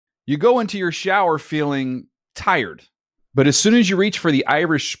You go into your shower feeling tired, but as soon as you reach for the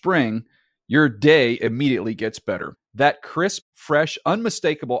Irish Spring, your day immediately gets better. That crisp, fresh,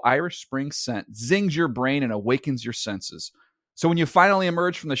 unmistakable Irish Spring scent zings your brain and awakens your senses. So when you finally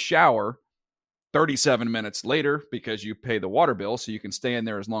emerge from the shower 37 minutes later, because you pay the water bill so you can stay in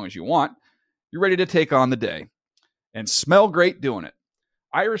there as long as you want, you're ready to take on the day and smell great doing it.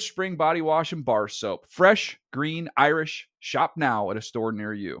 Irish Spring Body Wash and Bar Soap. Fresh, green, Irish. Shop now at a store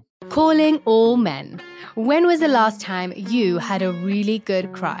near you. Calling all men. When was the last time you had a really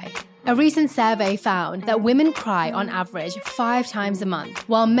good cry? A recent survey found that women cry on average 5 times a month,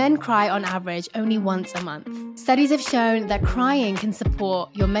 while men cry on average only once a month. Studies have shown that crying can support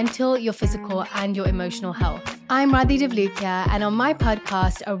your mental, your physical, and your emotional health. I'm Radhi Devlukia, and on my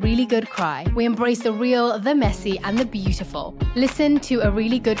podcast, A Really Good Cry, we embrace the real, the messy, and the beautiful. Listen to A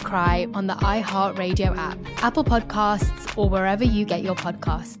Really Good Cry on the iHeartRadio app, Apple Podcasts, or wherever you get your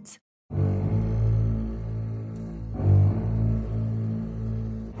podcasts.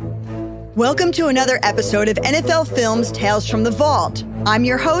 Welcome to another episode of NFL Films Tales from the Vault. I'm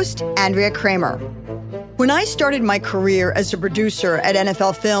your host, Andrea Kramer. When I started my career as a producer at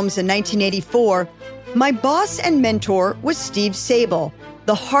NFL Films in 1984, my boss and mentor was Steve Sabol,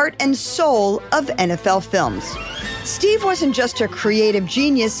 the heart and soul of NFL Films. Steve wasn't just a creative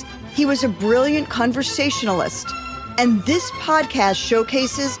genius, he was a brilliant conversationalist. And this podcast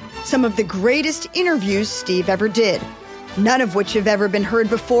showcases some of the greatest interviews Steve ever did, none of which have ever been heard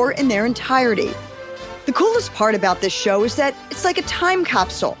before in their entirety. The coolest part about this show is that it's like a time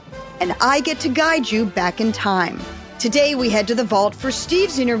capsule, and I get to guide you back in time. Today, we head to the vault for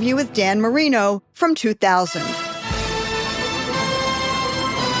Steve's interview with Dan Marino from 2000.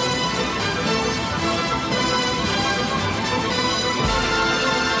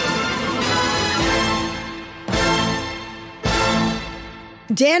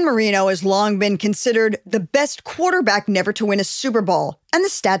 Dan Marino has long been considered the best quarterback never to win a Super Bowl, and the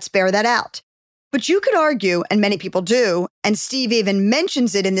stats bear that out. But you could argue, and many people do, and Steve even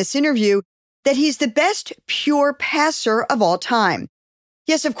mentions it in this interview, that he's the best pure passer of all time.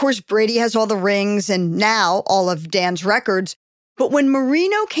 Yes, of course, Brady has all the rings and now all of Dan's records, but when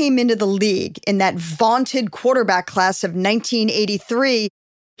Marino came into the league in that vaunted quarterback class of 1983,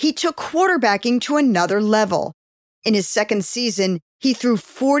 he took quarterbacking to another level. In his second season, he threw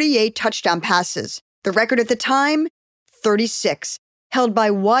 48 touchdown passes. The record at the time, 36, held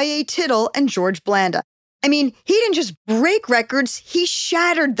by Y.A. Tittle and George Blanda. I mean, he didn't just break records, he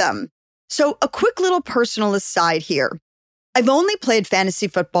shattered them. So a quick little personal aside here. I've only played fantasy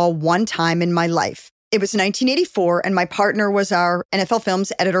football one time in my life. It was 1984, and my partner was our NFL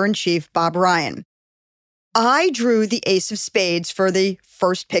Films editor-in-chief, Bob Ryan. I drew the ace of spades for the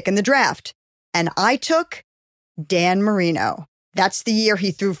first pick in the draft, and I took Dan Marino. That's the year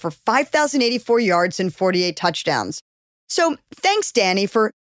he threw for 5,084 yards and 48 touchdowns. So thanks, Danny,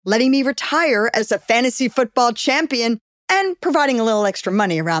 for letting me retire as a fantasy football champion and providing a little extra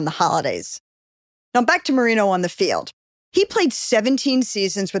money around the holidays. Now back to Marino on the field. He played 17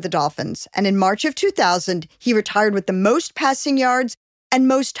 seasons with the Dolphins, and in March of 2000, he retired with the most passing yards and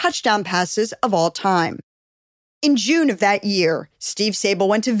most touchdown passes of all time. In June of that year, Steve Sabol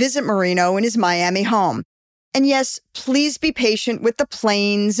went to visit Marino in his Miami home. And yes, please be patient with the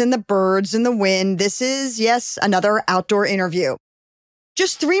planes and the birds and the wind. This is, yes, another outdoor interview.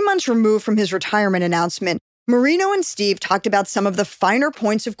 Just 3 months removed from his retirement announcement, Marino and Steve talked about some of the finer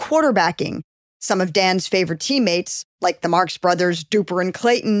points of quarterbacking, some of Dan's favorite teammates, like the Marx brothers, Duper and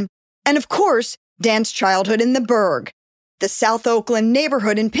Clayton, and of course, Dan's childhood in the Burgh, the South Oakland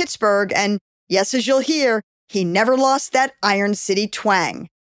neighborhood in Pittsburgh, and yes, as you'll hear, he never lost that Iron City twang.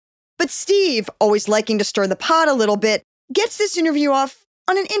 But Steve, always liking to stir the pot a little bit, gets this interview off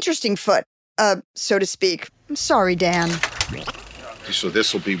on an interesting foot, so to speak. I'm sorry, Dan. So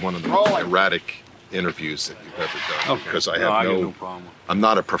this will be one of the most erratic interviews that you've ever done, because I have no problem. I'm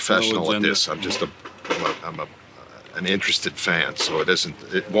not a professional at this. I'm just an interested fan, so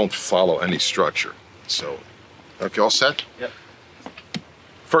it won't follow any structure. So, okay, all set? Yep.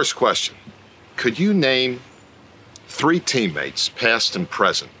 First question. Could you name 3 teammates, past and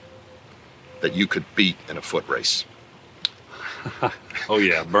present, that you could beat in a foot race? Oh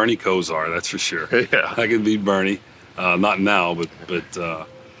yeah, Bernie Kosar, that's for sure. Yeah, I can beat Bernie. Not now, but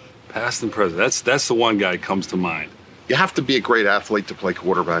past and present. That's the one guy that comes to mind. You have to be a great athlete to play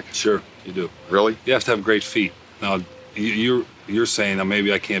quarterback. Sure, you do. Really? You have to have great feet. Now, you're saying that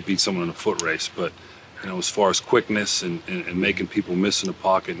maybe I can't beat someone in a foot race, but as far as quickness and making people miss in the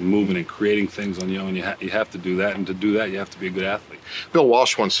pocket and moving and creating things on your own, you have to do that. And to do that, you have to be a good athlete. Bill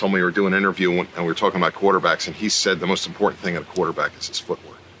Walsh once told me we were doing an interview and we were talking about quarterbacks, and he said the most important thing in a quarterback is his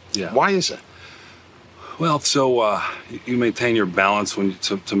footwork. Yeah. Why is that? Well, so you maintain your balance when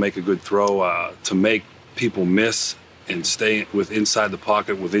to make a good throw, to make people miss and stay inside the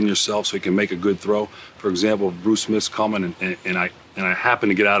pocket within yourself so you can make a good throw. For example, if Bruce Smith's coming and I happen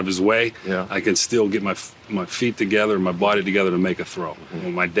to get out of his way, I can still get my feet together and my body together to make a throw.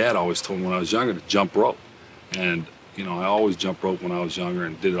 Well, my dad always told me when I was younger to jump rope. And, you know, I always jumped rope when I was younger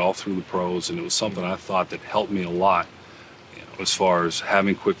and did it all through the pros. And it was something I thought that helped me a lot, you know, as far as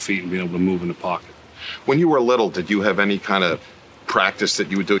having quick feet and being able to move in the pocket. When you were little, did you have any kind of practice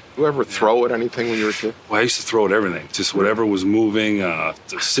that you would do? Did you ever throw at anything when you were a kid? Well, I used to throw at everything, just whatever was moving. The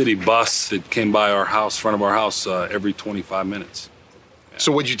city bus that came by our house, front of our house, every 25 minutes. Yeah.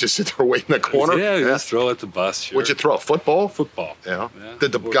 So would you just sit there waiting in the corner? Yeah, just throw at the bus. Sure. Would you throw a football? Football. Yeah.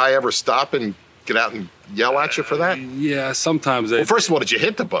 Did the guy ever stop and get out and yell at you for that? Yeah, sometimes. Well, first of all, did you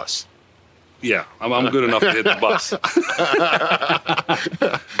hit the bus? Yeah, I'm good enough to hit the bus.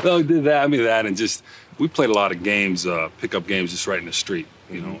 No, we did that. I mean, that, and just, we played a lot of games, pickup games just right in the street,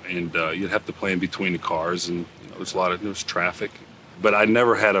 you know, and you'd have to play in between the cars, and, you know, there's traffic. But I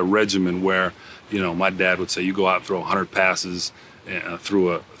never had a regimen where, you know, my dad would say, you go out and throw 100 passes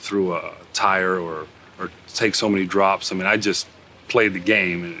through a tire or take so many drops. I mean, I just played the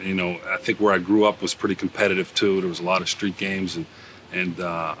game, and, you know, I think where I grew up was pretty competitive too. There was a lot of street games, and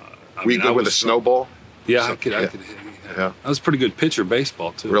Were you good with a snowball? Yeah, I could hit. Yeah. I was a pretty good pitcher,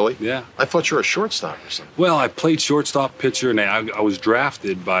 baseball too. Really? Yeah. I thought you were a shortstop or something. Well, I played shortstop, pitcher, and I was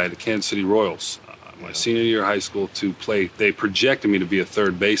drafted by the Kansas City Royals my senior year of high school to play. They projected me to be a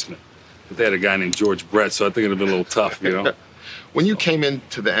third baseman, but they had a guy named George Brett, so I think it would have been a little tough, you know. When you came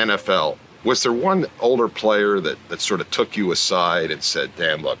into the NFL, was there one older player that sort of took you aside and said,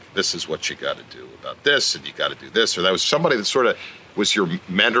 "Dan, look, this is what you got to do about this, and you got to do this," or that was somebody that sort of was your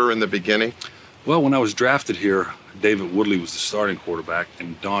mentor in the beginning? Well, when I was drafted here, David Woodley was the starting quarterback,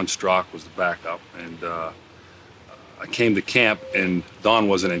 and Don Strock was the backup. And I came to camp, and Don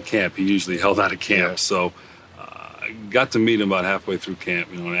wasn't in camp. He usually held out of camp. Yeah. So I got to meet him about halfway through camp,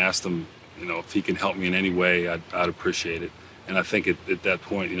 you know, and asked him, you know, if he can help me in any way, I'd appreciate it. And I think at that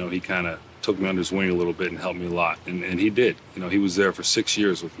point, you know, he kind of took me under his wing a little bit and helped me a lot. And he did. You know, he was there for 6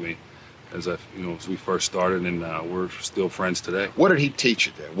 years with me as we first started, and we're still friends today. What did he teach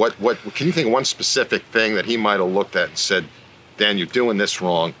you then? What can you think of one specific thing that he might have looked at and said, "Dan, you're doing this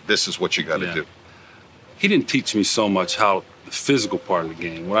wrong. This is what you got to do"? He didn't teach me so much how the physical part of the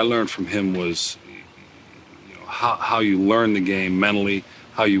game. What I learned from him was, you know, how you learn the game mentally,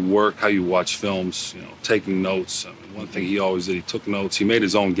 how you work, how you watch films, you know, taking notes. I mean, one thing he always did, he took notes. He made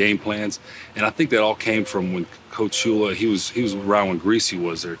his own game plans, and I think that all came from when Coach Shula, he was around when Greasy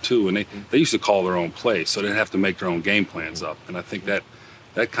was there too, and they used to call their own plays, so they didn't have to make their own game plans up. And I think that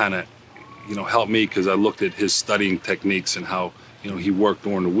kind of, you know, helped me because I looked at his studying techniques and how, you know, he worked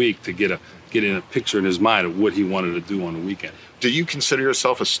during the week to get in a picture in his mind of what he wanted to do on the weekend. Do you consider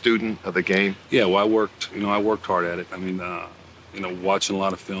yourself a student of the game? Yeah, well, I worked hard at it. I mean, you know, watching a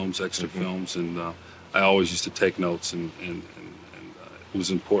lot of films, extra films, and I always used to take notes, and it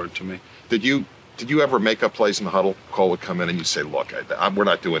was important to me. Did you ever make up plays in the huddle? Cole would come in and you'd say, "Look, we're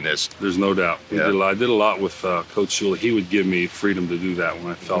not doing this." There's no doubt. I did a lot with Coach Shula. He would give me freedom to do that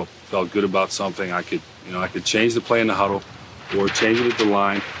when I felt good about something. I could change the play in the huddle, or change it at the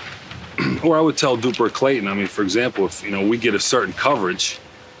line, or I would tell Duper Clayton. I mean, for example, if, you know, we get a certain coverage.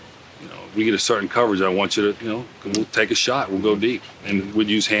 I want you to, you know, we'll take a shot, we'll go deep. And we'd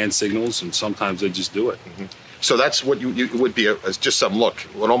use hand signals, and sometimes they'd just do it. Mm-hmm. So that's what you would be, just some look.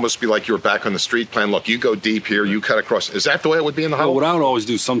 It would almost be like you were back on the street playing, look, you go deep here, you cut across. Is that the way it would be in the huddle? Well, what I would always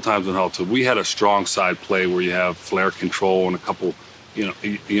do sometimes in the huddle, we had a strong side play where you have flare control and a couple, you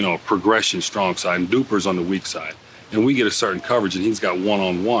know, progression strong side, and Duper's on the weak side. And we get a certain coverage, and he's got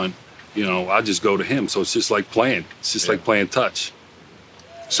one-on-one, you know, I just go to him. So it's just like playing. It's just like playing touch.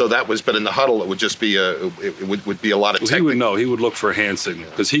 So that was, but in the huddle, it would just be it would be a lot of technique. He would know. He would look for a hand signal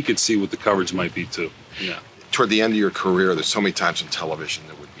because he could see what the coverage might be too. Yeah. Toward the end of your career, there's so many times on television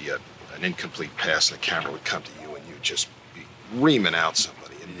there would be an incomplete pass, and the camera would come to you, and you'd just be reaming out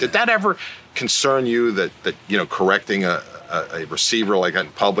somebody. And did that ever concern you that you know, correcting a receiver like that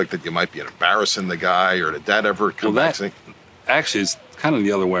in public, that you might be embarrassing the guy, or did that ever come back? Actually, it's kind of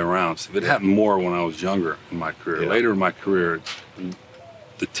the other way around. It happened more when I was younger in my career. Later in my career,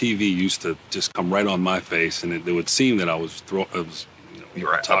 the TV used to just come right on my face, and it would seem that I was you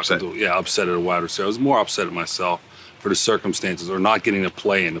were upset. Upset at a wide receiver. I was more upset at myself for the circumstances, or not getting a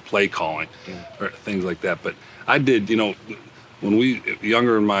play in the play calling, or things like that. But I did, you know, when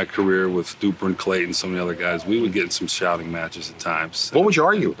younger in my career with Duper and Clayton, some of the other guys, we would get in some shouting matches at times. What would you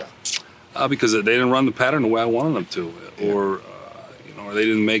argue about? Because they didn't run the pattern the way I wanted them to, or or they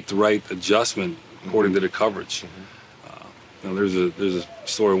didn't make the right adjustment according to the coverage. There's a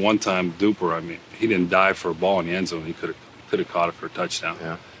story one time, Duper, I mean, he didn't dive for a ball in the end zone. He could have caught it for a touchdown.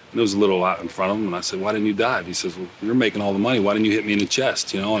 Yeah. And it was a little out in front of him, and I said, why didn't you dive? He says, well, you're making all the money. Why didn't you hit me in the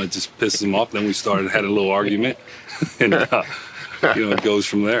chest? And it just pisses him off. Then we had a little argument, and it goes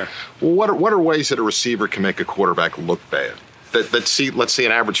from there. Well, what are ways that a receiver can make a quarterback look bad? Let's say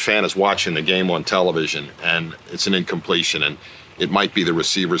an average fan is watching the game on television, and it's an incompletion, and it might be the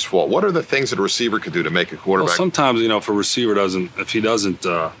receiver's fault. What are the things that a receiver could do to make a quarterback? Well, sometimes, if a receiver doesn't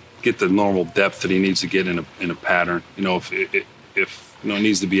get the normal depth that he needs to get in a pattern, if it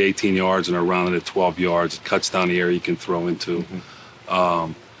needs to be 18 yards and around it at 12 yards, it cuts down the area you can throw into.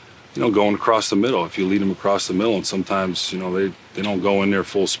 Going across the middle. If you lead them across the middle, and sometimes, they don't go in there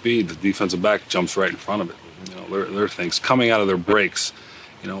full speed, the defensive back jumps right in front of it. There are things coming out of their breaks.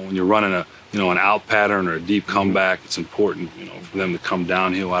 When you're running an out pattern or a deep comeback, it's important, for them to come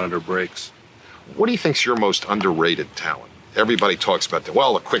downhill out of their breaks. What do you think's your most underrated talent? Everybody talks about the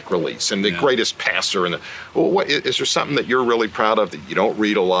quick release and the greatest passer. And is there something that you're really proud of that you don't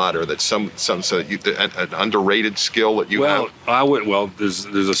read a lot, or that an underrated skill that you have? There's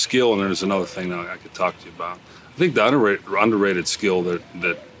a skill, and there's another thing that I could talk to you about. I think the underrated skill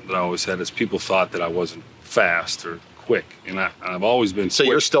that I always had is people thought that I wasn't fast or quick, and I've always been So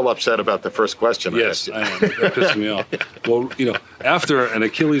quick. You're still upset about the first question? Yes, I am. That pissed me off. Well, after an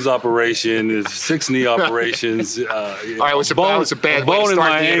Achilles operation, 6 knee operations, it was a bad way to bone in start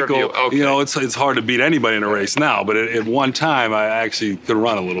my the ankle. interview. Okay. It's hard to beat anybody in a race now, but at one time I actually could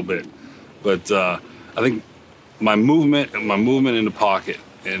run a little bit. But I think my movement in the pocket,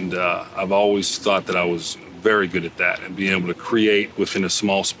 and I've always thought that I was very good at that, and being able to create within a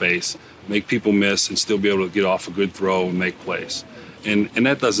small space, make people miss, and still be able to get off a good throw and make plays. And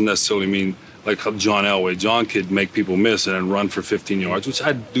that doesn't necessarily mean like John Elway. John could make people miss and then run for 15 yards, which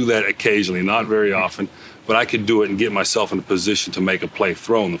I do that occasionally, not very often, but I could do it and get myself in a position to make a play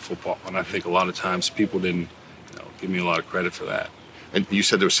throwing the football. And I think a lot of times people didn't give me a lot of credit for that. And you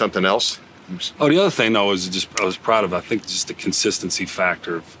said there was something else? Oh, the other thing, though, is I was proud of, I think, just the consistency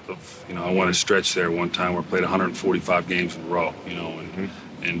factor of I won a stretch there one time where I played 145 games in a row,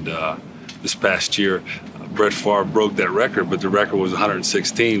 and this past year, Brett Favre broke that record, but the record was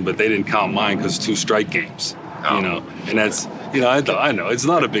 116, but they didn't count mine because it's 2 strike games, and that's, I know it's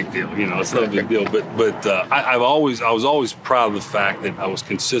not a big deal, it's not a big deal, but I was always proud of the fact that I was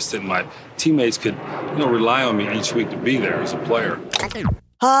consistent. My teammates could, rely on me each week to be there as a player.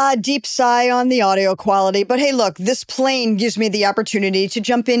 Deep sigh on the audio quality. But hey, look, this plane gives me the opportunity to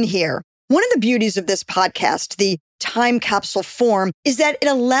jump in here. One of the beauties of this podcast, the time capsule form, is that it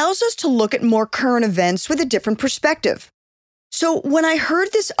allows us to look at more current events with a different perspective. So when I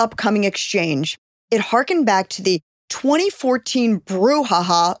heard this upcoming exchange, it harkened back to the 2014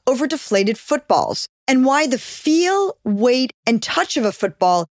 brouhaha over deflated footballs and why the feel, weight, and touch of a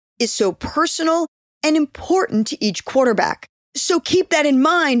football is so personal and important to each quarterback. So keep that in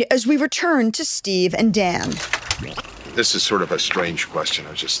mind as we return to Steve and Dan. This is sort of a strange question.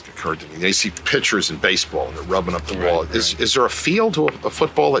 It just occurred to me. They see pitchers in baseball and they're rubbing up the ball. Right. Is there a feel to a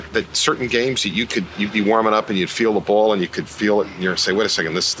football that certain games that you'd be warming up and you'd feel the ball and you could feel it and you're say, wait a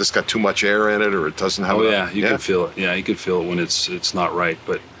second, this got too much air in it, or it doesn't have enough? You can feel it. Yeah, you can feel it when it's not right.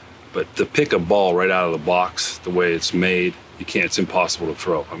 But to pick a ball right out of the box, the way it's made, you can't. It's impossible to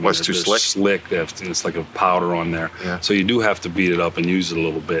throw. I mean, it's too slick? It's like a powder on there. Yeah. So you do have to beat it up and use it a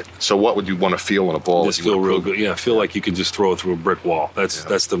little bit. So what would you want to feel in a ball? Just feel real good. Yeah, feel like you can just throw it through a brick wall. That's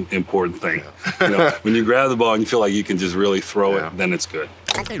the important thing. Yeah. When you grab the ball and you feel like you can just really throw it, then it's good.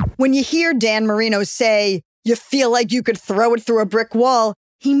 When you hear Dan Marino say, you feel like you could throw it through a brick wall,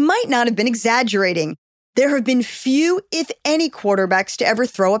 he might not have been exaggerating. There have been few, if any, quarterbacks to ever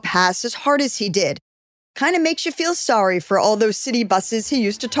throw a pass as hard as he did. Kind of makes you feel sorry for all those city buses he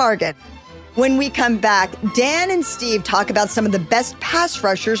used to target. When we come back, Dan and Steve talk about some of the best pass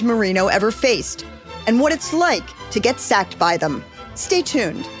rushers Marino ever faced and what it's like to get sacked by them. Stay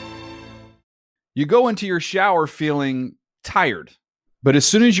tuned. You go into your shower feeling tired, but as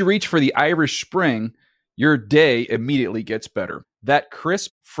soon as you reach for the Irish Spring, your day immediately gets better. That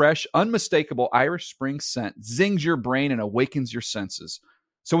crisp, fresh, unmistakable Irish Spring scent zings your brain and awakens your senses.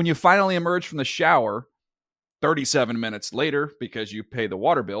 So when you finally emerge from the shower 37 minutes later, because you pay the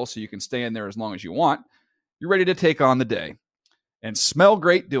water bill so you can stay in there as long as you want, you're ready to take on the day and smell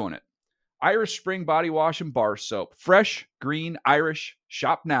great doing it. Irish Spring Body Wash and Bar Soap. Fresh, green, Irish.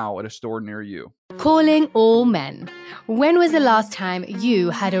 Shop now at a store near you. Calling all men. When was the last time you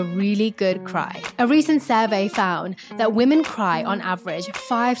had a really good cry? A recent survey found that women cry on average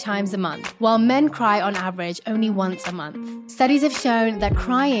 5 times a month, while men cry on average only once a month. Studies have shown that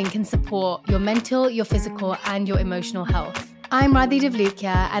crying can support your mental, your physical, and your emotional health. I'm Radhi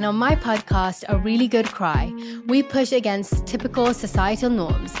Devlukia, and on my podcast, A Really Good Cry, we push against typical societal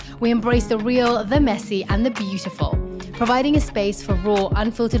norms. We embrace the real, the messy, and the beautiful, providing a space for raw,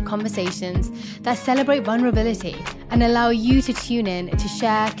 unfiltered conversations that celebrate vulnerability and allow you to tune in to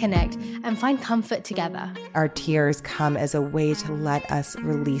share, connect, and find comfort together. Our tears come as a way to let us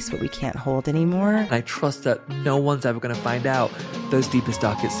release what we can't hold anymore. And I trust that no one's ever going to find out those deepest,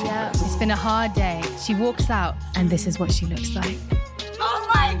 darkest secrets. Yeah, it's been a hard day. She walks out, and this is what she looks like.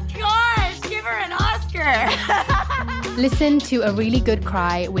 Oh my gosh, give her an Oscar. Listen to A Really Good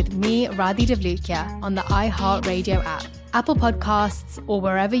Cry with me, Radhi Devlukia, on the iHeartRadio app, Apple Podcasts, or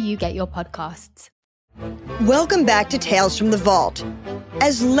wherever you get your podcasts. Welcome back to Tales from the Vault.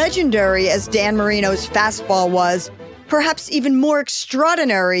 As legendary as Dan Marino's fastball was, perhaps even more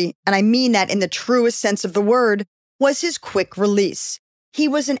extraordinary, and I mean that in the truest sense of the word, was his quick release. He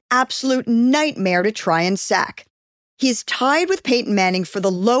was an absolute nightmare to try and sack. He is tied with Peyton Manning for the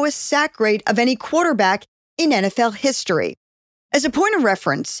lowest sack rate of any quarterback in NFL history. As a point of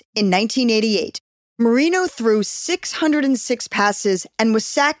reference, in 1988, Marino threw 606 passes and was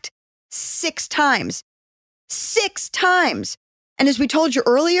sacked 6 times. 6 times! And as we told you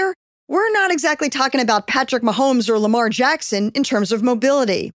earlier, we're not exactly talking about Patrick Mahomes or Lamar Jackson in terms of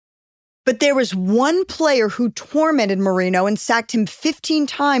mobility. But there was one player who tormented Marino and sacked him 15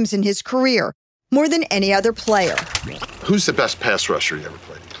 times in his career, more than any other player. Who's the best pass rusher you ever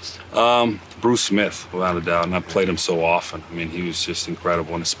played against? Bruce Smith, without a doubt, and I played him so often. I mean, he was just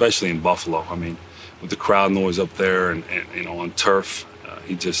incredible, and especially in Buffalo. I mean, with the crowd noise up there and you know, on turf,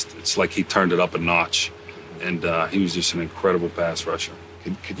 it's like he turned it up a notch, and he was just an incredible pass rusher.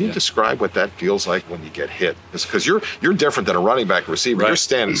 Could you describe what that feels like when you get hit? Because you're different than a running back or receiver. Right. You're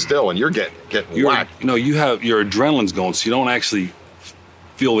standing still and you're getting whacked. You know, your adrenaline's going, so you don't actually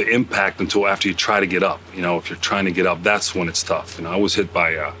feel the impact until after you try to get up. You know, if you're trying to get up, that's when it's tough. You know, I was hit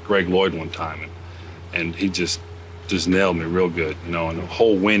by Greg Lloyd one time, and he just nailed me real good. You know, and the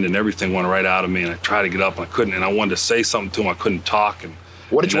whole wind and everything went right out of me, and I tried to get up and I couldn't, and I wanted to say something to him, I couldn't talk. And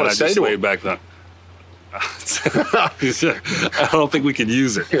what did you want to say to him? Back then. I don't think we could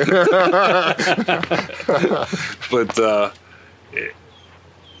use it. But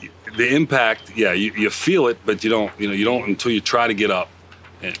the impact, yeah, you feel it, but you don't until you try to get up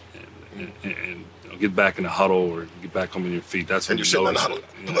and get back in the huddle or get back on your feet. That's when you notice it.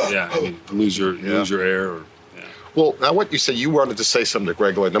 Yeah, I mean, lose your air. Or, yeah. Well, now what you said, you wanted to say something to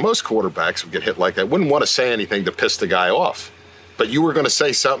Greg Lloyd. Now, most quarterbacks would get hit like that. Wouldn't want to say anything to piss the guy off. But you were going to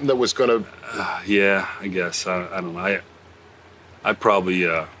say something that was going to... yeah, I guess. I don't know. I probably,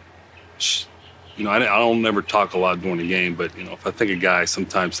 I don't never talk a lot during the game, but, you know, if I think a guy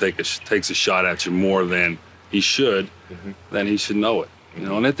sometimes takes a shot at you more than he should, then he should know it. You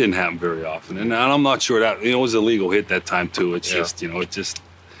know, and it didn't happen very often. And I'm not sure that, you know, it was a legal hit that time, too. It's just, you know, it just,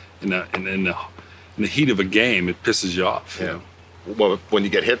 in the heat of a game, it pisses you off. Yeah. You know? Well, when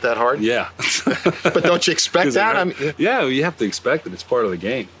you get hit that hard? Yeah. But don't you expect that? I mean, yeah, you have to expect it. It's part of the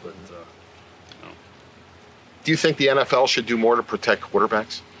game. But, you know. Do you think the NFL should do more to protect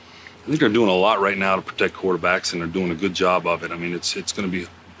quarterbacks? I think they're doing a lot right now to protect quarterbacks, and they're doing a good job of it. I mean, it's going to be,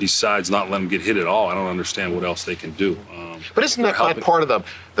 besides not letting them get hit at all, I don't understand what else they can do. But isn't that kind of part of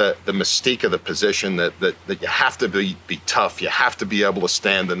the mystique of the position that you have to be tough, you have to be able to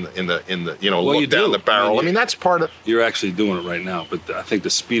stand in the look down the barrel? I mean, that's part of. You're actually doing it right now, but I think the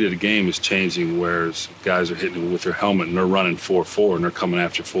speed of the game is changing. Whereas guys are hitting with their helmet and they're running 4.4 and they're coming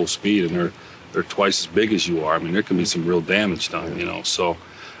after full speed and they're twice as big as you are. I mean, there can be some real damage done. You know, so.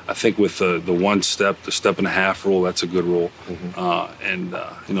 I think with the one step, the step and a half rule, that's a good rule. And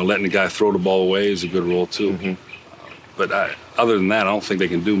letting the guy throw the ball away is a good rule, too. But other than that, I don't think they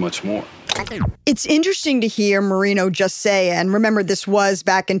can do much more. It's interesting to hear Marino just say, and remember this was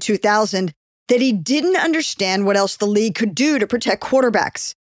back in 2000, that he didn't understand what else the league could do to protect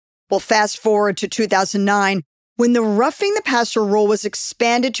quarterbacks. Well, fast forward to 2009, when the roughing the passer rule was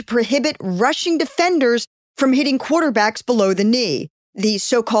expanded to prohibit rushing defenders from hitting quarterbacks below the knee. The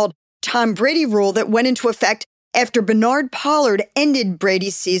so-called Tom Brady rule that went into effect after Bernard Pollard ended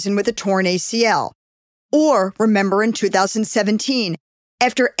Brady's season with a torn ACL. Or, remember in 2017,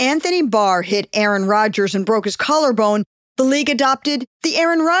 after Anthony Barr hit Aaron Rodgers and broke his collarbone, the league adopted the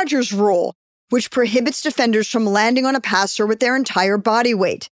Aaron Rodgers rule, which prohibits defenders from landing on a passer with their entire body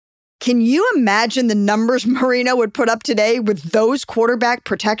weight. Can you imagine the numbers Marino would put up today with those quarterback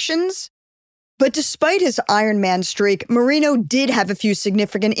protections? But despite his Ironman streak, Marino did have a few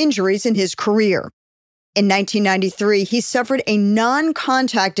significant injuries in his career. In 1993, he suffered a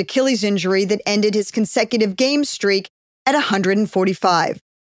non-contact Achilles injury that ended his consecutive game streak at 145.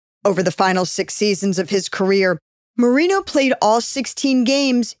 Over the final 6 seasons of his career, Marino played all 16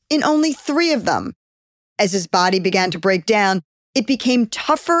 games in only 3 of them. As his body began to break down, it became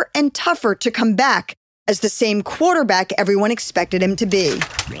tougher and tougher to come back as the same quarterback everyone expected him to be.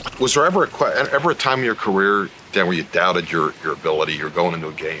 Was there ever a time in your career, Dan, where you doubted your ability? You're going into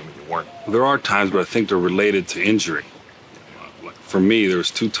a game and you weren't? There are times, but I think they're related to injury. For me, there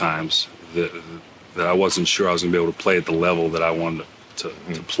was 2 times that I wasn't sure I was going to be able to play at the level that I wanted to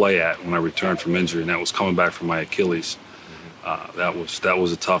play at when I returned from injury, and that was coming back from my Achilles. That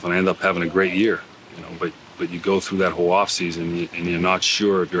was a tough, and I ended up having a great year, but you go through that whole off season and you're not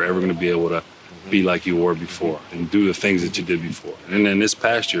sure if you're ever going to be able to be like you were before and do the things that you did before. And then this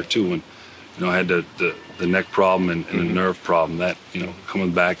past year too, when I had the neck problem and the nerve problem, that coming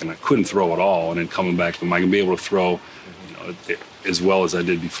back, and I couldn't throw at all, and then coming back, am I going to be able to throw as well as I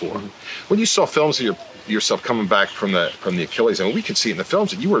did before? When you saw films of yourself coming back from the Achilles, I mean, we could see in the films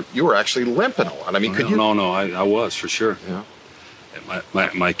that you were actually limping a lot. I mean, No, I was for sure. Yeah.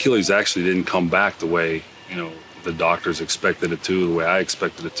 My Achilles actually didn't come back the way the doctors expected it to, the way I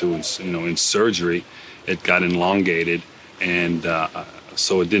expected it to. In surgery, it got elongated, and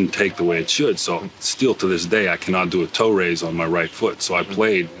so it didn't take the way it should. So still to this day, I cannot do a toe raise on my right foot. So I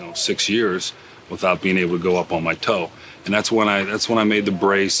played 6 years without being able to go up on my toe, and that's when I made the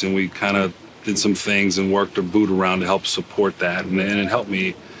brace, and we kind of did some things and worked our boot around to help support that, and it helped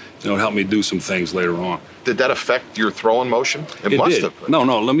me, do some things later on. Did that affect your throwing motion? It must did. have. No,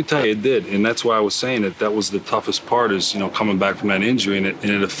 let me tell you, it did, and that's why I was saying that was the toughest part is coming back from that injury, and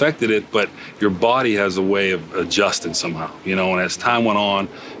it affected it. But your body has a way of adjusting somehow, and as time went on,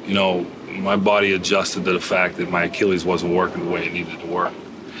 my body adjusted to the fact that my Achilles wasn't working the way it needed to work.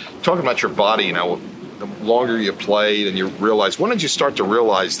 Talking about your body, the longer you played, and you realized, when did you start to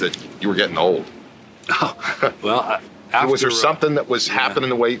realize that you were getting old? Well. Was there something that was happening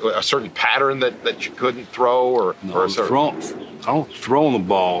the way, a certain pattern that you couldn't throw, throwing the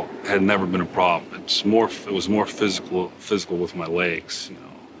ball had never been a problem. It was more physical with my legs,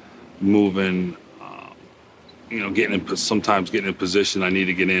 moving, sometimes getting in position I need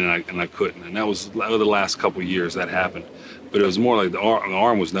to get in and I couldn't. And that was over the last couple of years that happened. But it was more like the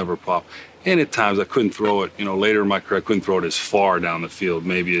arm was never a problem. And at times I couldn't throw it, later in my career I couldn't throw it as far down the field,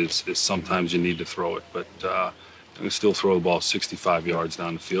 maybe as sometimes you need to throw it. But I can still throw the ball 65 yards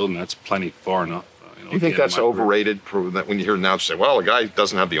down the field, and that's plenty far enough. You think that's overrated? When you hear announcers say, "Well, the guy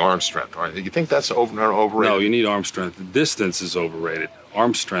doesn't have the arm strength," right? You think that's overrated? No, you need arm strength. The distance is overrated.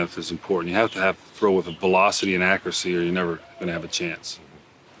 Arm strength is important. You have to throw with a velocity and accuracy, or you're never going to have a chance.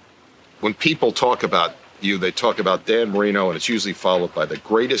 When people talk about you, they talk about Dan Marino, and it's usually followed by the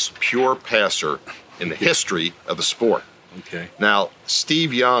greatest pure passer in the history of the sport. Okay. Now,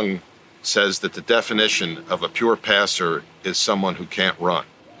 Steve Young says that the definition of a pure passer is someone who can't run.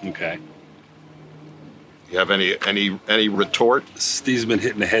 Okay. You have any retort? Steve's been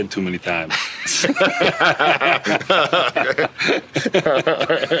hit in the head too many times.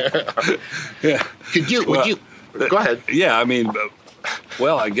 Yeah. Would you? Go ahead. Yeah, I mean,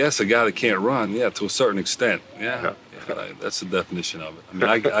 I guess a guy that can't run, to a certain extent. Yeah. That's the definition of it.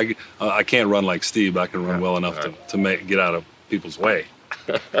 I mean, I can't run like Steve, but I can run well enough to get out of people's way.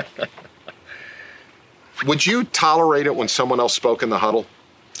 Would you tolerate it when someone else spoke in the huddle?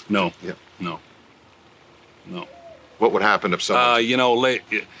 No. Yeah. No. What would happen if someone?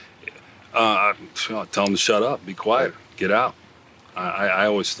 Tell them to shut up, be quiet, get out. I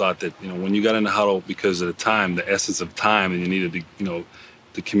always thought that when you got in the huddle, because of the time, the essence of time, and you needed to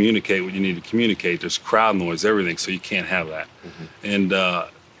to communicate what you need to communicate. There's crowd noise, everything, so you can't have that. Mm-hmm. And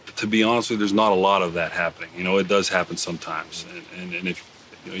to be honest with you, there's not a lot of that happening. It does happen sometimes, and if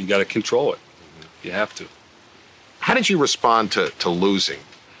you got to control it. Mm-hmm. You have to. How did you respond to losing?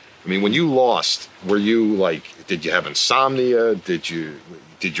 I mean, when you lost, were you did you have insomnia? Did you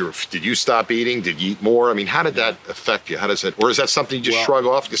stop eating? Did you eat more? I mean, how did that affect you? How does it, or is that something you just shrug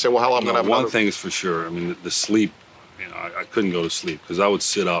off? You say, well, I'm going to have one thing is for sure. I mean, the sleep, I couldn't go to sleep because I would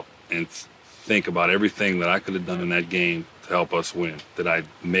sit up and think about everything that I could have done in that game to help us win that I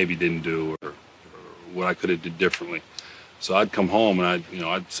maybe didn't do or what I could have did differently. So I'd come home and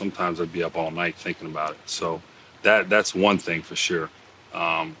sometimes I'd be up all night thinking about it. So that's one thing for sure.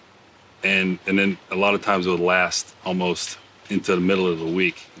 And then a lot of times it would last almost into the middle of the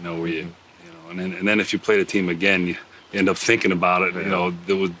week, where and then if you play the team again, end up thinking about it. You know,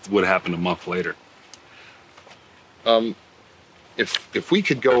 what happened a month later. If we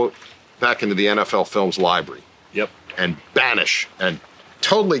could go back into the NFL Films library, yep, and banish and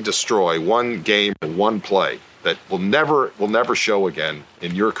totally destroy one game or one play that will never show again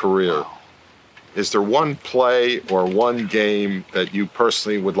in your career. Wow. Is there one play or one game that you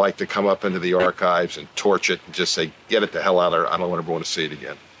personally would like to come up into the archives and torch it and just say, get it the hell out of there, I don't ever want to see it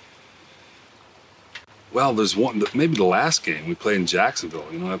again? Well, there's one, maybe the last game we played in Jacksonville,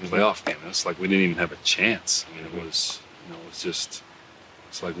 you know, that playoff game. It's like we didn't even have a chance. I mean, it was, you know, it's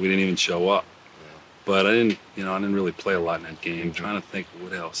like we didn't even show up. Yeah. But I didn't really play a lot in that game. I'm trying to think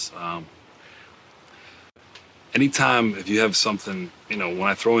what else. Anytime if you have something, you know, when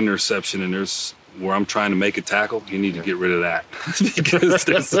I throw an interception and there's where I'm trying to make a tackle, you need to get rid of that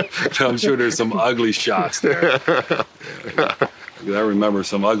because I'm sure there's some ugly shots there. I remember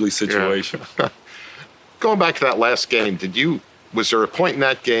some ugly situations. Yeah. Going back to that last game, was there a point in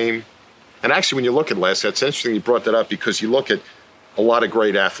that game, and actually when you look at last, that's interesting you brought that up because you look at a lot of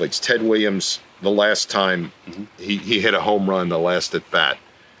great athletes. Ted Williams, the last time he hit a home run, the last at bat.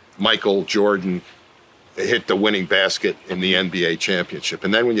 Michael Jordan hit the winning basket in the NBA championship.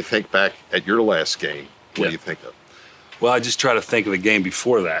 And then when you think back at your last game, what do you think of? Well, I just try to think of the game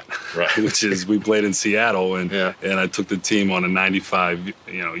before that, right. Which is we played in Seattle, and I took the team on a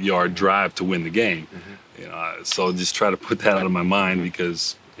 95-yard drive to win the game. You know, so just try to put that out of my mind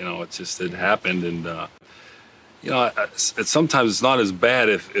because it happened, and sometimes it's not as bad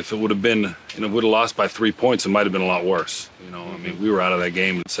if it would have been would have lost by 3 points, it might have been a lot worse. I mean, we were out of that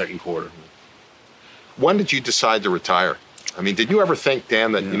game in the second quarter. When did you decide to retire? I mean, did you ever think,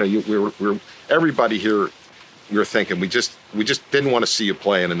 Dan, that we're everybody here? You're thinking we just didn't want to see you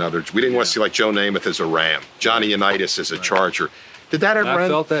play in another. We didn't want to see like Joe Namath as a Ram, Johnny Unitas as a Charger. Did that ever? I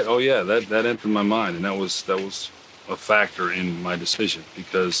felt that. Oh yeah, that entered my mind, and that was a factor in my decision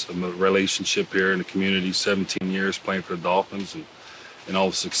because of the relationship here in the community. 17 years playing for the Dolphins, and all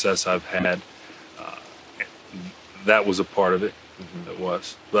the success I've had. That was a part of it. It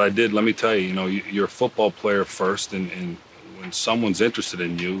was. But I did. Let me tell you, you're a football player first, and when someone's interested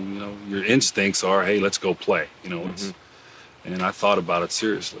in you, your instincts are, hey, let's go play. And I thought about it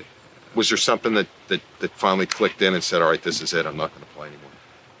seriously. Was there something that finally clicked in and said, all right, this is it, I'm not going to play anymore?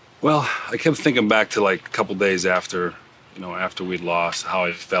 Well, I kept thinking back to like a couple days after we'd lost, how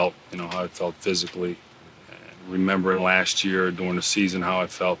I felt, how I felt physically. And remembering last year during the season how I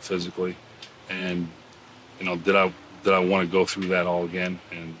felt physically. And, did I want to go through that all again?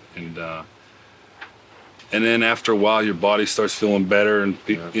 And then after a while, your body starts feeling better, and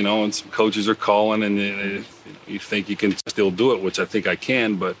and some coaches are calling, and you think you can still do it, which I think I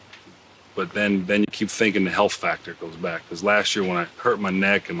can, but then you keep thinking the health factor goes back. Because last year when I hurt my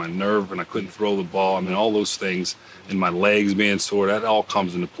neck and my nerve and I couldn't throw the ball, I mean, all those things, and my legs being sore, that all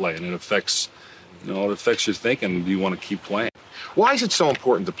comes into play, and it affects your thinking. Do you want to keep playing? Why is it so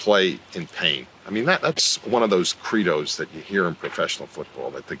important to play in pain? I mean, that's one of those credos that you hear in professional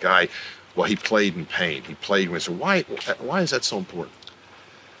football, that the guy, well, he played in pain. He played with. So why is that so important?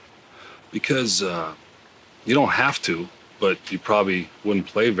 Because you don't have to, but you probably wouldn't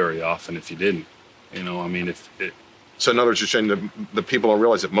play very often if you didn't. I mean, So in other words, you're saying the people don't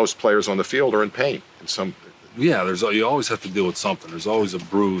realize that most players on the field are in pain. Yeah, you always have to deal with something. There's always a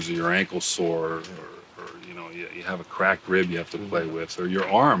bruise, or your ankle sore, or you have a cracked rib you have to play with, or your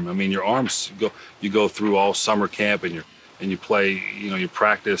arm. I mean, your arms you go through all summer camp and you play, you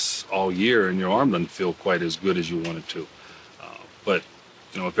practice all year, and your arm doesn't feel quite as good as you want it to. But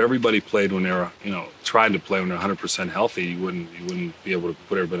if everybody played when they were, tried to play when they're 100% healthy, you wouldn't be able to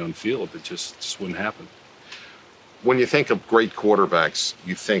put everybody on the field. It just wouldn't happen. When you think of great quarterbacks,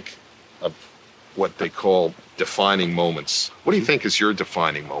 you think of what they call defining moments. What do you think is your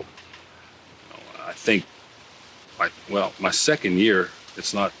defining moment? I think, my second year,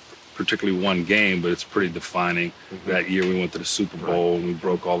 it's not particularly one game, but it's pretty defining. That year we went to the Super Bowl and we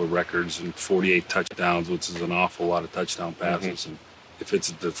broke all the records and 48 touchdowns, which is an awful lot of touchdown passes. And if it's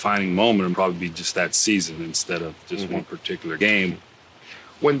a defining moment, it'll probably be just that season instead of just one particular game.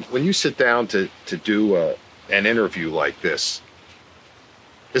 When you sit down to do an interview like this,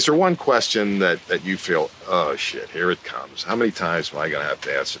 is there one question that you feel, oh shit, here it comes? How many times am I going to have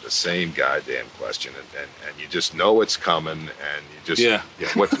to answer the same goddamn question? And you just know it's coming, and you just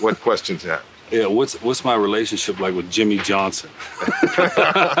What question's that? Yeah, what's my relationship like with Jimmy Johnson?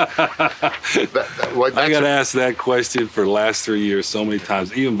 I got asked that question for the last 3 years so many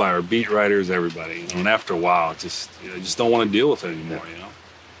times, even by our beat writers, everybody. And after a while, just don't want to deal with it anymore.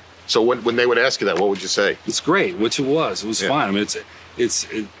 So when they would ask you that, what would you say? It's great, which it was. It was fine. I mean,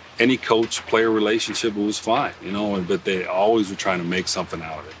 any coach-player relationship, it was fine, you know, but they always were trying to make something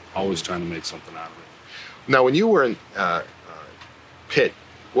out of it. Always trying to make something out of it. Now, when you were in Pitt,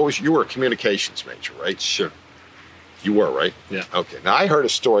 you were a communications major, right? Sure. You were, right? Yeah. Okay. Now, I heard a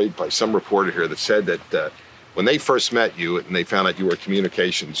story by some reporter here that said that when they first met you and they found out you were a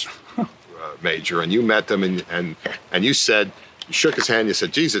communications major, and you met them and you said, you shook his hand, you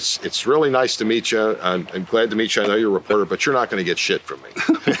said, geez, it's really nice to meet you. I'm glad to meet you. I know you're a reporter, but you're not going to get shit from me.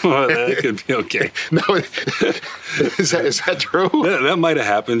 Well, that could be okay. No, is that true? That might have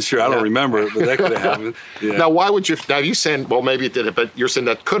happened. Sure, I don't remember it, but that could have happened. Yeah. Now, why would you? Now, you saying, well, maybe it did, but you're saying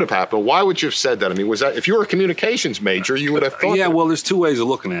that could have happened. Why would you have said that? I mean, was that if you were a communications major, you would have thought? Yeah, well, there's two ways of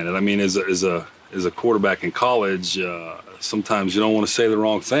looking at it. I mean, as a quarterback in college, sometimes you don't want to say the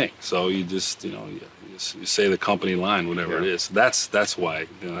wrong thing, so you just you say the company line, whatever it is. That's why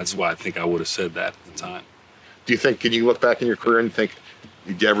I think I would have said that at the time. Do you think? Can you look back in your career and think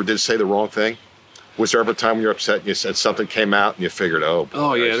you ever did say the wrong thing? Was there ever a time when you're upset and you said something came out and you figured,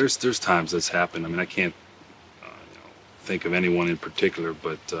 oh yeah, there's times that's happened. I mean, I can't think of anyone in particular,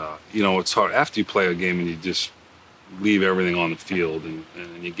 but it's hard after you play a game and you just leave everything on the field and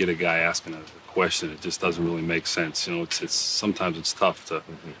you get a guy asking a question. It just doesn't really make sense. You know, it's sometimes it's tough to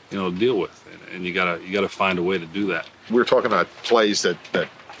deal with, and you gotta find a way to do that. We were talking about plays that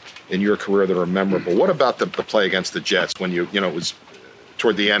in your career that are memorable. What about the play against the Jets when it was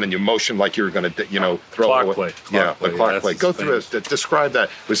toward the end and you motioned like you were going to throw clock play? The clock play. Go through it. Describe that.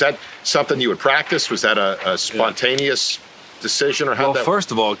 Was that something you would practice? Was that a spontaneous decision, or how? Well,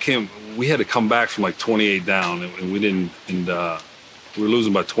 first of all, we had to come back from like 28 down, and we didn't. And we were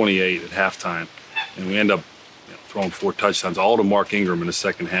losing by 28 at halftime, and we ended up throwing 4 touchdowns, all to Mark Ingram in the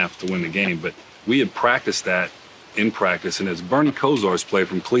second half to win the game. But we had practiced that in practice, and it's Bernie Kosar's play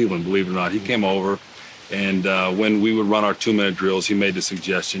from Cleveland, believe it or not. He came over, and when we would run our 2-minute drills, he made the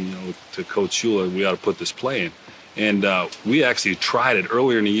suggestion, to Coach Shula, we ought to put this play in. And we actually tried it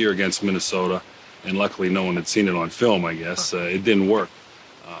earlier in the year against Minnesota, and luckily no one had seen it on film, I guess. It didn't work.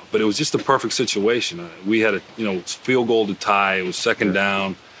 But it was just a perfect situation. We had a field goal to tie. It was second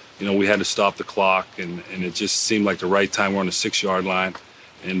down. We had to stop the clock, and it just seemed like the right time. We're on the 6-yard line,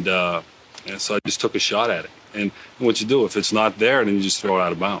 and so I just took a shot at it. And what you do, if it's not there, then you just throw it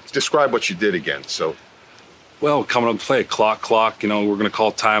out of bounds. Describe what you did again. So, well, coming up to play, clock. We're going to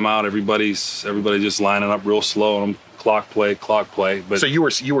call timeout. Everybody just lining up real slow, and clock play. But so you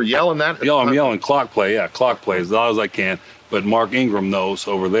were yelling that? Yeah, I'm yelling clock play. Yeah, clock play as loud as I can. But Mark Ingram knows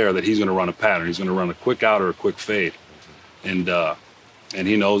over there that he's going to run a pattern. He's going to run a quick out or a quick fade, and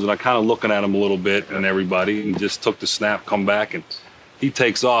he knows. And I kind of looking at him a little bit and everybody, and just took the snap, come back, and he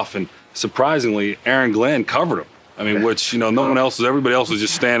takes off. And surprisingly, Aaron Glenn covered him. I mean, which no one else everybody else was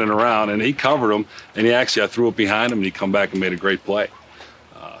just standing around, and he covered him. And I threw it behind him, and he come back and made a great play.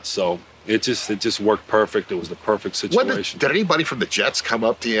 So it just worked perfect. It was the perfect situation. Did anybody from the Jets come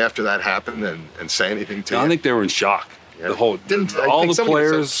up to you after that happened and say anything to you? I think they were in shock. Yeah. All the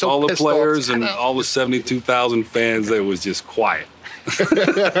players and all the 72,000 fans, they was just quiet.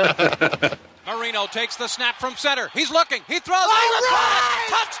 Marino takes the snap from center. He's looking. He throws. Right!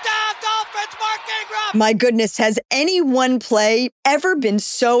 Touchdown, Dolphins, Mark Ingram! My goodness, has any one play ever been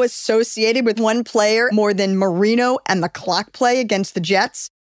so associated with one player more than Marino and the clock play against the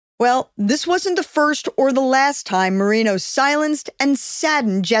Jets? Well, this wasn't the first or the last time Marino silenced and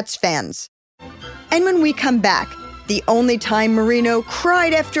saddened Jets fans. And when we come back, the only time Marino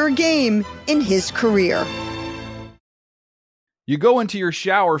cried after a game in his career. You go into your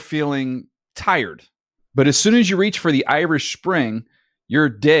shower feeling tired, but as soon as you reach for the Irish Spring, your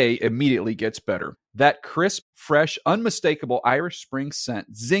day immediately gets better. That crisp, fresh, unmistakable Irish Spring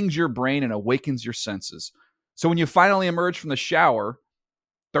scent zings your brain and awakens your senses. So when you finally emerge from the shower,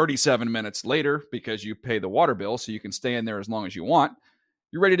 37 minutes later, because you pay the water bill so you can stay in there as long as you want,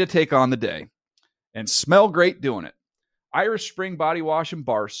 you're ready to take on the day. And smell great doing it. Irish Spring Body Wash and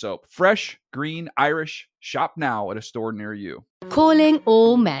Bar Soap. Fresh, green, Irish. Shop now at a store near you. Calling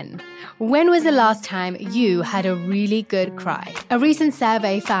all men. When was the last time you had a really good cry? A recent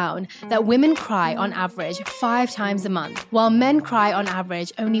survey found that women cry on average 5 times a month, while men cry on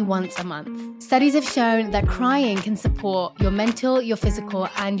average only once a month. Studies have shown that crying can support your mental, your physical,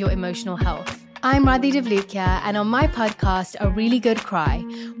 and your emotional health. I'm Radhi Devlukia, and on my podcast, A Really Good Cry,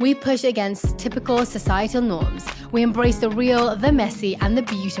 we push against typical societal norms. We embrace the real, the messy, and the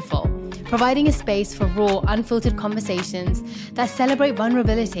beautiful. providing a space for raw, unfiltered conversations that celebrate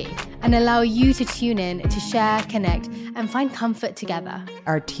vulnerability and allow you to tune in to share, connect, and find comfort together.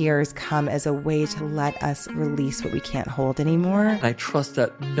 Our tears come as a way to let us release what we can't hold anymore. And I trust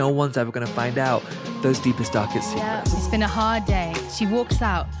that no one's ever going to find out those deepest, darkest secrets. Yeah, it's been a hard day. She walks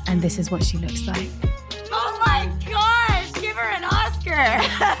out, and this is what she looks like. Oh my gosh, give her an Oscar.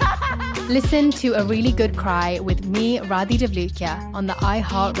 Listen to A Really Good Cry with me, Radhi Devlukia, on the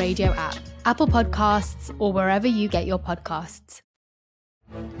iHeartRadio app, Apple Podcasts, or wherever you get your podcasts.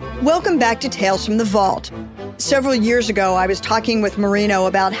 Welcome back to Tales from the Vault. Several years ago, I was talking with Marino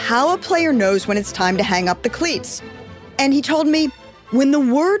about how a player knows when it's time to hang up the cleats. And he told me, when the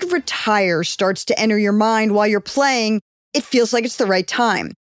word retire starts to enter your mind while you're playing, it feels like it's the right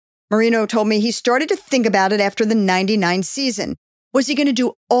time. Marino told me he started to think about it after the '99 season. Was he going to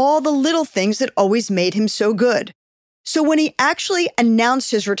do all the little things that always made him so good? So when he actually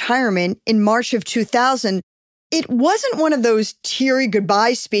announced his retirement in March of 2000, it wasn't one of those teary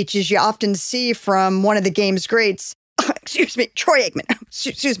goodbye speeches you often see from one of the game's greats. Excuse me, Troy Aikman.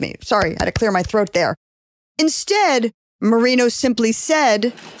 Excuse me. Sorry, I had to clear my throat there. Instead, Marino simply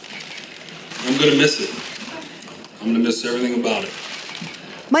said, I'm going to miss it. I'm going to miss everything about it.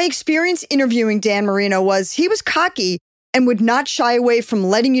 My experience interviewing Dan Marino was he was cocky and would not shy away from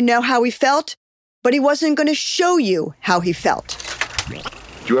letting you know how he felt, but he wasn't going to show you how he felt.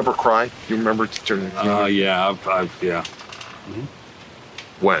 Do you ever cry? Do you remember? Yeah. Yeah. Mm-hmm.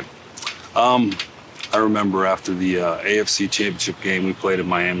 When? I remember after the AFC Championship game we played in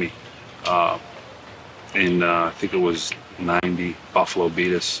Miami. I think it was 90. Buffalo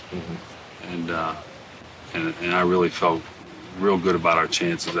beat us, and I really felt real good about our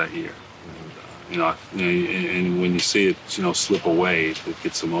chances that year. And when you see it, slip away, it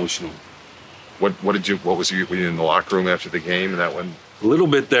gets emotional. What was you? Were you in the locker room after the game and that one? A little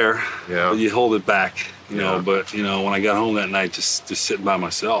bit there. Yeah. But you hold it back, know. But when I got home that night, just sitting by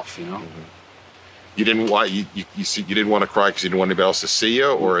myself, Mm-hmm. You didn't want you didn't want to cry because you didn't want anybody else to see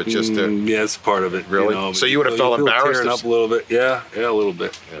you, or it just yeah, it's part of it. Really? So you would have felt embarrassed? Tearing up a little bit. Yeah, a little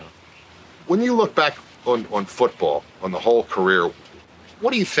bit. Yeah. When you look back on football, on the whole career,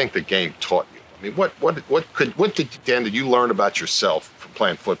 what do you think the game taught you? I mean, what did you learn about yourself from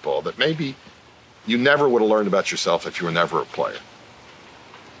playing football that maybe you never would have learned about yourself if you were never a player?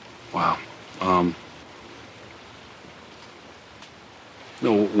 Wow.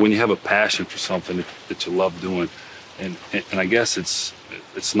 When you have a passion for something that you love doing, and I guess it's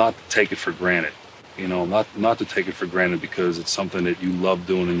not to take it for granted, not to take it for granted because it's something that you love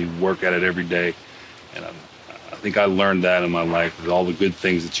doing and you work at it every day. And I think I learned that in my life, with all the good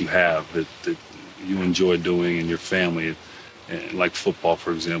things that you have that you enjoy doing in your family, and like football,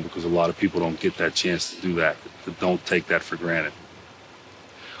 for example, because a lot of people don't get that chance to do that don't take that for granted.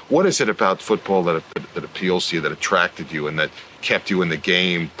 What is it about football that appeals to you, that attracted you, and that kept you in the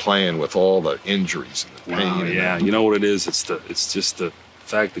game, playing with all the injuries and the pain? Yeah, you know what it is? It's just the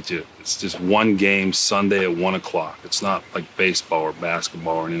fact that it's just one game Sunday at 1:00. It's not like baseball or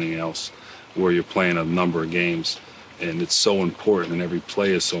basketball or anything else where you're playing a number of games, and it's so important, and every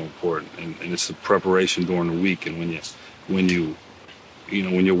play is so important, and it's the preparation during the week, and when you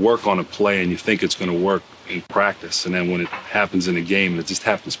work on a play and you think it's going to work in practice, and then when it happens in a game, it just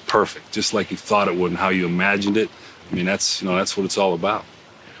happens perfect, just like you thought it would and how you imagined it. I mean, that's what it's all about.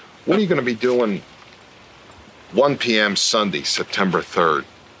 What are you going to be doing 1 p.m. Sunday, September 3rd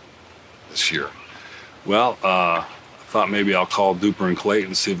this year? Well, I thought maybe I'll call Duper and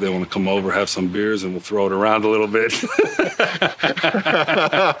Clayton, see if they want to come over, have some beers, and we'll throw it around a little bit.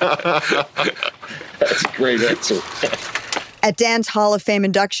 That's a great answer. At Dan's Hall of Fame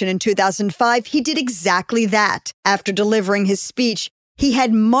induction in 2005, he did exactly that. After delivering his speech, he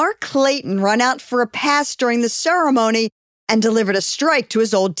had Mark Clayton run out for a pass during the ceremony and delivered a strike to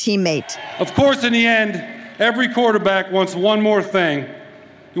his old teammate. Of course, in the end, every quarterback wants one more thing.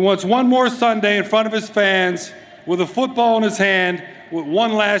 He wants one more Sunday in front of his fans with a football in his hand with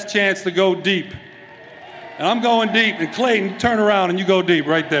one last chance to go deep. And I'm going deep, and Clayton, turn around and you go deep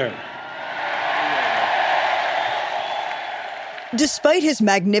right there. Despite his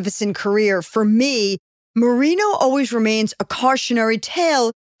magnificent career, for me, Marino always remains a cautionary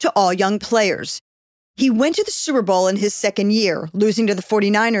tale to all young players. He went to the Super Bowl in his second year, losing to the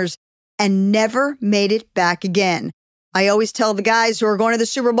 49ers, and never made it back again. I always tell the guys who are going to the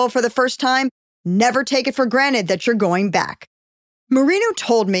Super Bowl for the first time, never take it for granted that you're going back. Marino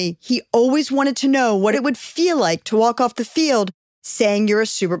told me he always wanted to know what it would feel like to walk off the field saying you're a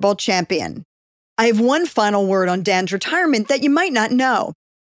Super Bowl champion. I have one final word on Dan's retirement that you might not know.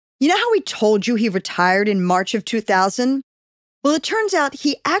 You know how he told you he retired in March of 2000? Well, it turns out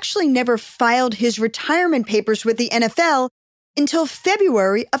he actually never filed his retirement papers with the NFL until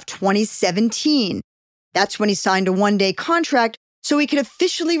February of 2017. That's when he signed a one-day contract so he could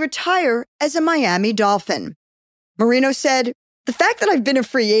officially retire as a Miami Dolphin. Marino said, "The fact that I've been a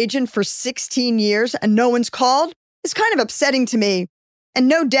free agent for 16 years and no one's called is kind of upsetting to me. And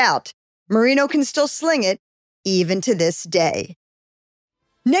no doubt, Marino can still sling it, even to this day."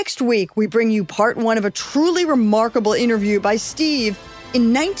 Next week, we bring you part one of a truly remarkable interview by Steve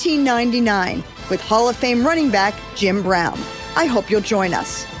in 1999 with Hall of Fame running back Jim Brown. I hope you'll join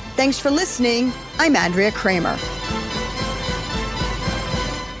us. Thanks for listening. I'm Andrea Kramer.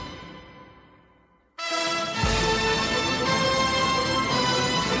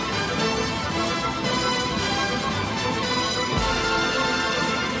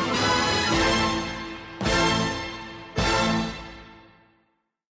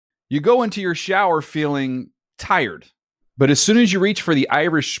 You go into your shower feeling tired, but as soon as you reach for the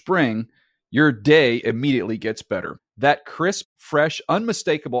Irish Spring, your day immediately gets better. That crisp, fresh,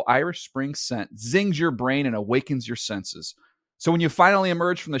 unmistakable Irish Spring scent zings your brain and awakens your senses. So when you finally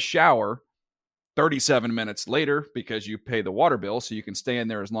emerge from the shower, 37 minutes later, because you pay the water bill so you can stay in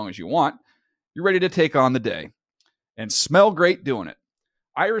there as long as you want, you're ready to take on the day. And smell great doing it.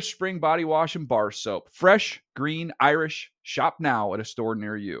 Irish Spring Body Wash and Bar Soap. Fresh, green, Irish. Shop now at a store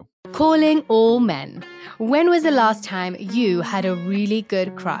near you. Calling all men. When was the last time you had a really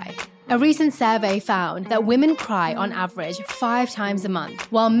good cry? A recent survey found that women cry on average 5 times a month,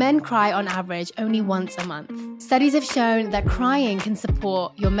 while men cry on average only once a month. Studies have shown that crying can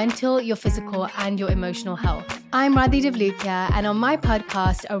support your mental, your physical, and your emotional health. I'm Radhi Devlukia, and on my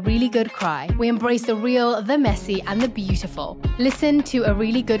podcast, A Really Good Cry, we embrace the real, the messy, and the beautiful. Listen to A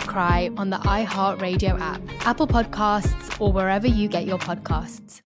Really Good Cry on the iHeartRadio app, Apple Podcasts, or wherever you get your podcasts.